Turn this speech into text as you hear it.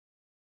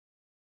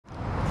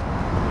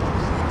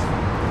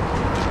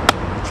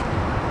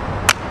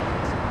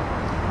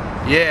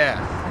Yeah.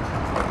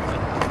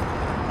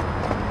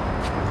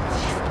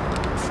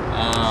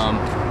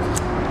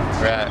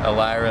 We're at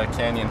Elyria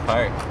Canyon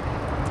Park.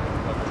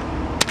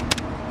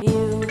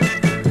 You've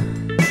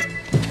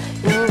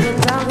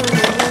been talking to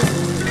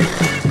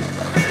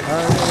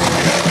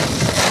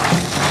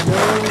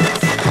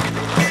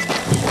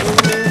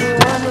you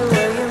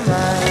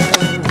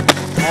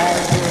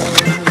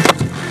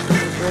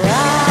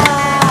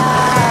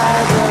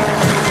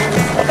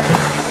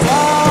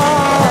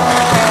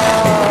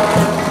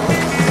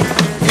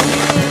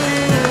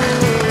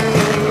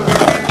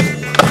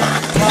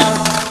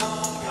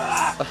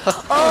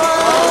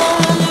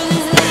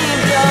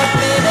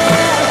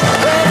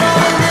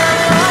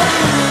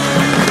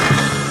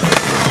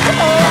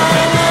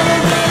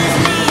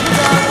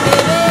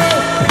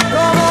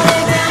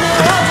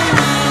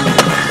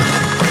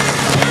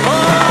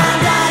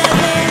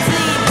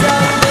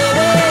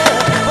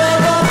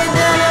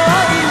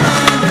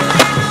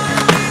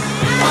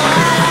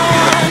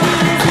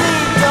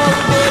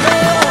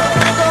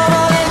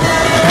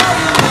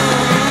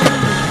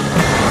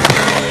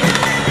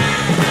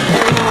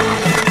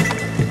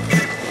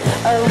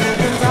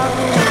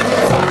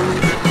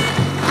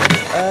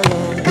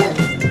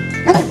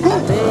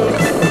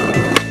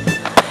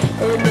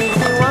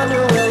wonder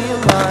where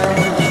your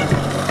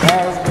mind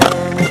has been.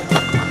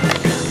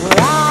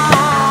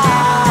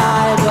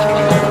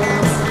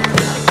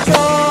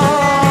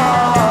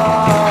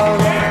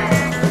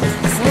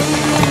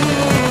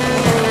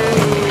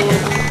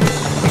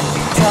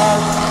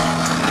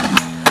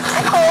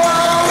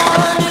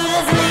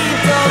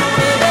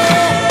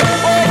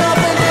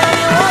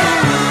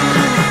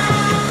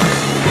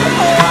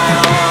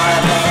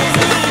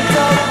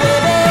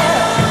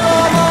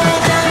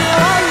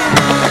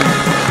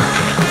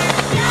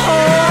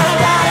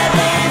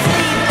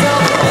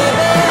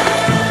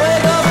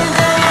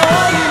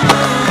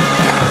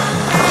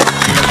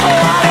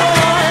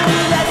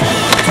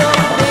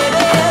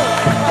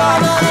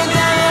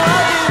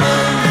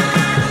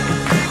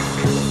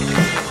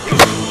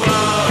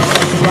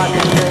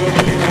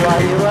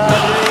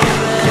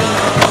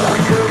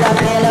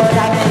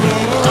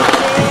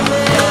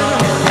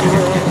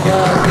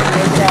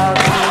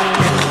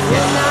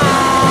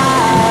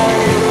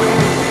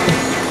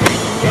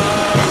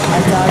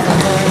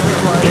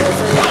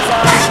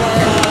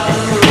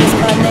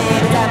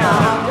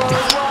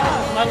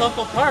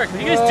 Local park. What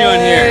are you guys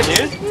doing here,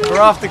 dude? We're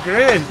off the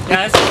grid.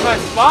 Yeah, this is my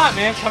spot,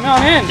 man. Come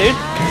on in, dude.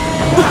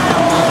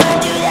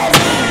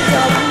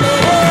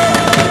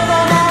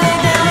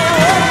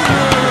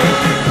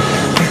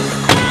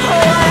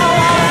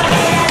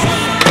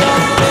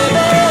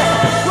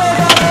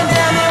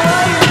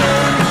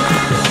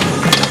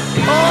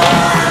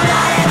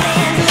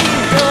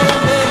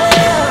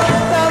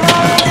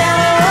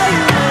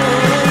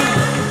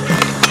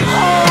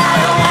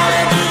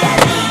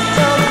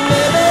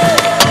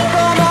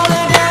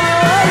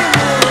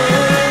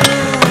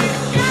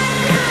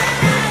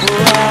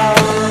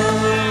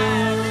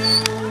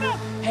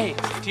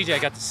 TJ, I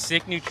got the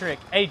sick new trick.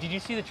 Hey, did you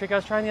see the trick I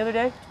was trying the other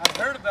day? I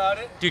heard about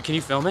it. Dude, can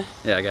you film it?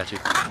 Yeah, I got you.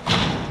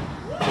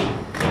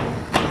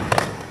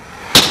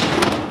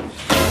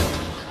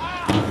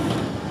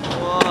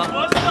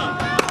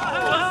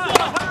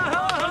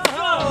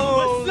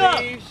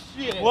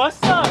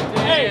 What's up?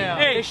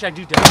 Hey, should I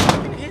do double?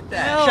 You can hit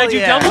that. Should I do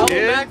double?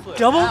 Dude.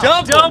 Double? Double.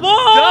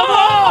 Double!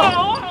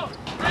 Double!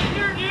 Right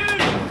here, dude!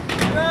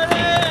 Got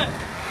it.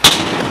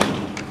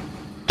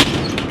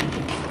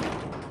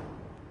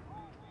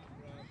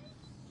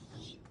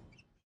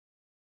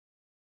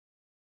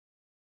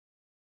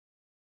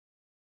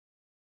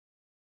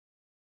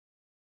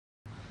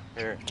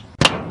 Here.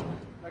 Can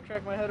I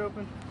crack my head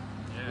open?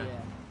 Yeah.